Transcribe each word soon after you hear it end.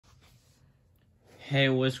Hey,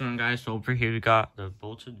 what's going on, guys? So over here we got the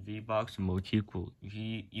Boltund V box and Motico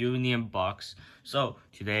V Union box. So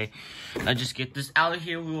today, I just get this out of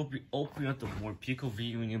here. We will be opening up the Motico V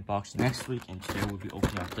Union box next week, and today we'll be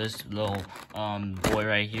opening up this little boy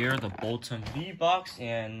right here, the Boltund V box,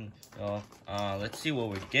 and let's see what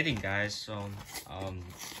we're getting, guys.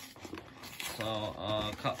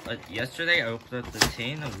 Yesterday I opened up the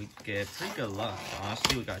tin and we get pretty good luck.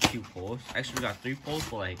 Honestly, we got 2 pulls. Actually, we got 3 pulls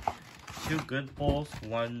for like 2 good pulls,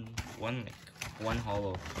 one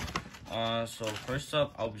hollow. So first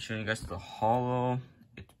up, I'll be showing you guys the hollow.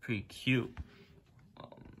 It's pretty cute.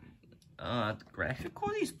 The graphic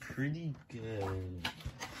quality is pretty good.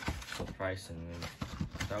 Surprisingly,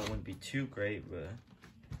 that wouldn't be too great, but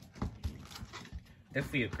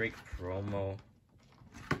definitely a great promo.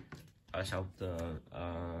 I have the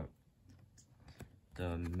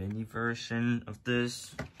mini version of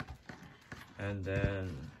this, and then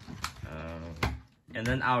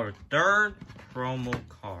our third promo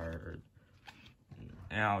card,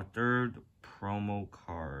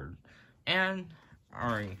 and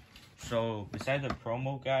alright. So besides the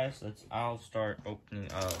promo, guys, I'll start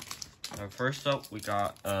opening up. First up, we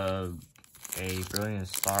got a brilliant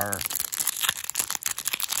star.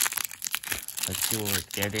 Let's see what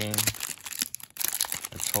we're getting.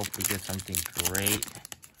 Let's hope we get something great.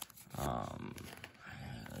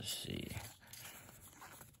 Let's see.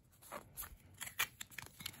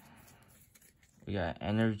 We got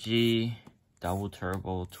Energy, Double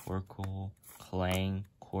Turbo, Torkoal, Clang,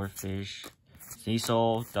 Corphish,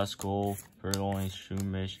 Sneasel, Duskull, Purloin,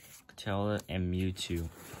 Shroomish, Catella, and Mewtwo.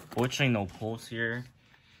 Fortunately, no pulls here.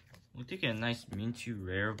 We did get a nice Mewtwo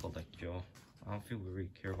rare, but like, yo, I don't think we really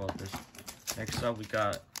care about this. Next up, we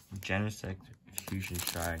got Genesect Fusion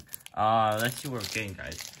Strike. Let's see what we're getting,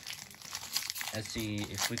 guys. Let's see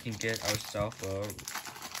if we can get ourselves a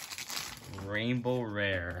Rainbow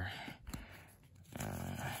Rare.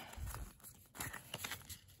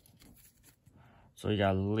 So we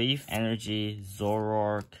got Leaf Energy,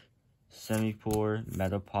 Zoroark, Simipour,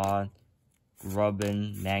 Metapod,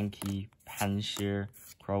 Grubbin, Mankey, Panshir,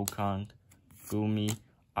 Croconk, Goomy,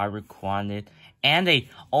 Iraquanid, and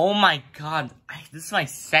oh my god, this is my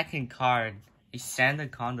second card, a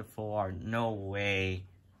Sandaconda full art. No way,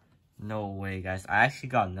 guys. I actually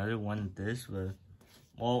got another one of this, but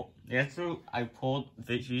well, yesterday I pulled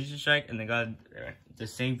the Fusion Strike and I got the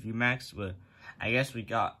same VMAX, but I guess we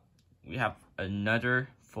have another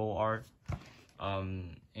full art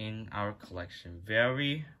in our collection.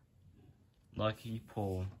 Very lucky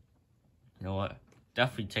pull. You know what?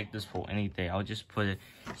 Definitely take this pull any day. I'll just put it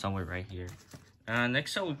somewhere right here.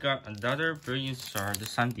 Next up, we got another Brilliant Star.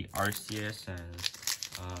 This time the RCS, and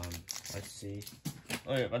let's see.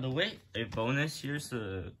 Oh yeah, by the way, a bonus. Here's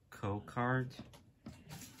a code card.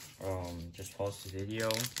 Just pause the video.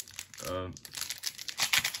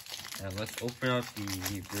 And let's open up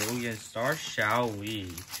the Brilliant Star, shall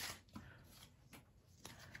we?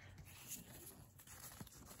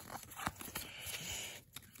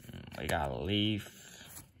 I got Leaf,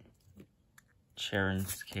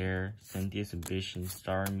 Charon's Care, Cynthia's Ambition,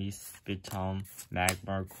 Starmie, Spitom,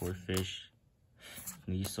 Magmar, Corphish,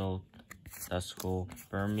 Sneasel, Duskull,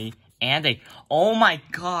 Burmy, and oh my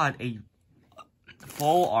god, a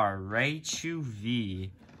full art Raichu V.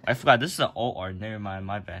 I forgot, this is an old art, never mind,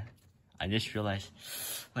 my bad. I just realized,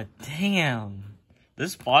 but damn,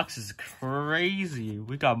 this box is crazy.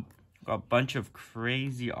 We got a bunch of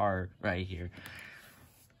crazy art right here.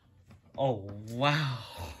 Oh, wow.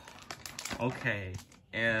 Okay,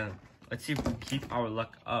 and let's see if we keep our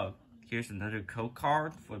luck up. Here's another code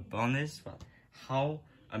card for bonus, but how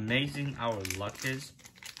amazing our luck is.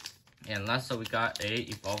 And last up, we got a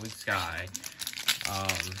Evolving Sky.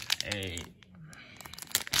 A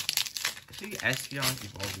Espeon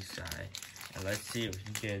Evolving Sky. And let's see if we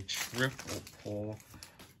can get a triple pull.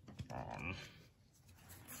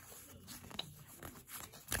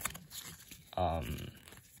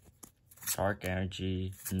 Dark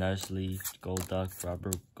Energy, Nuzleaf, Golduck,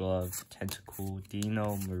 Rubber Glove, Tentacool,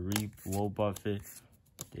 Dino, Marie, Wobbuffet,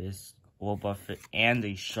 and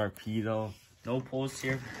a Sharpedo. No pulls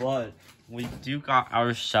here, but we do got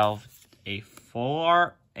ourselves a full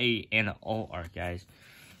art, and an old art, guys.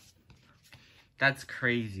 That's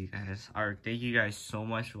crazy, guys. Alright, thank you guys so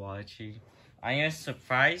much for watching. I am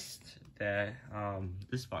surprised that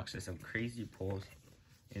this box has some crazy pulls.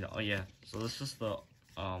 And oh yeah, so this is the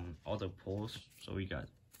all the pulls. So we got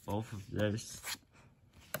both of this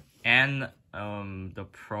and the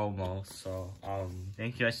promo. So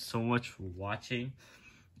thank you guys so much for watching,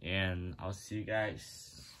 and I'll see you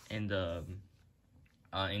guys in the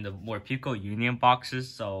Motico Union boxes.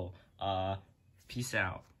 So Peace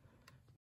out.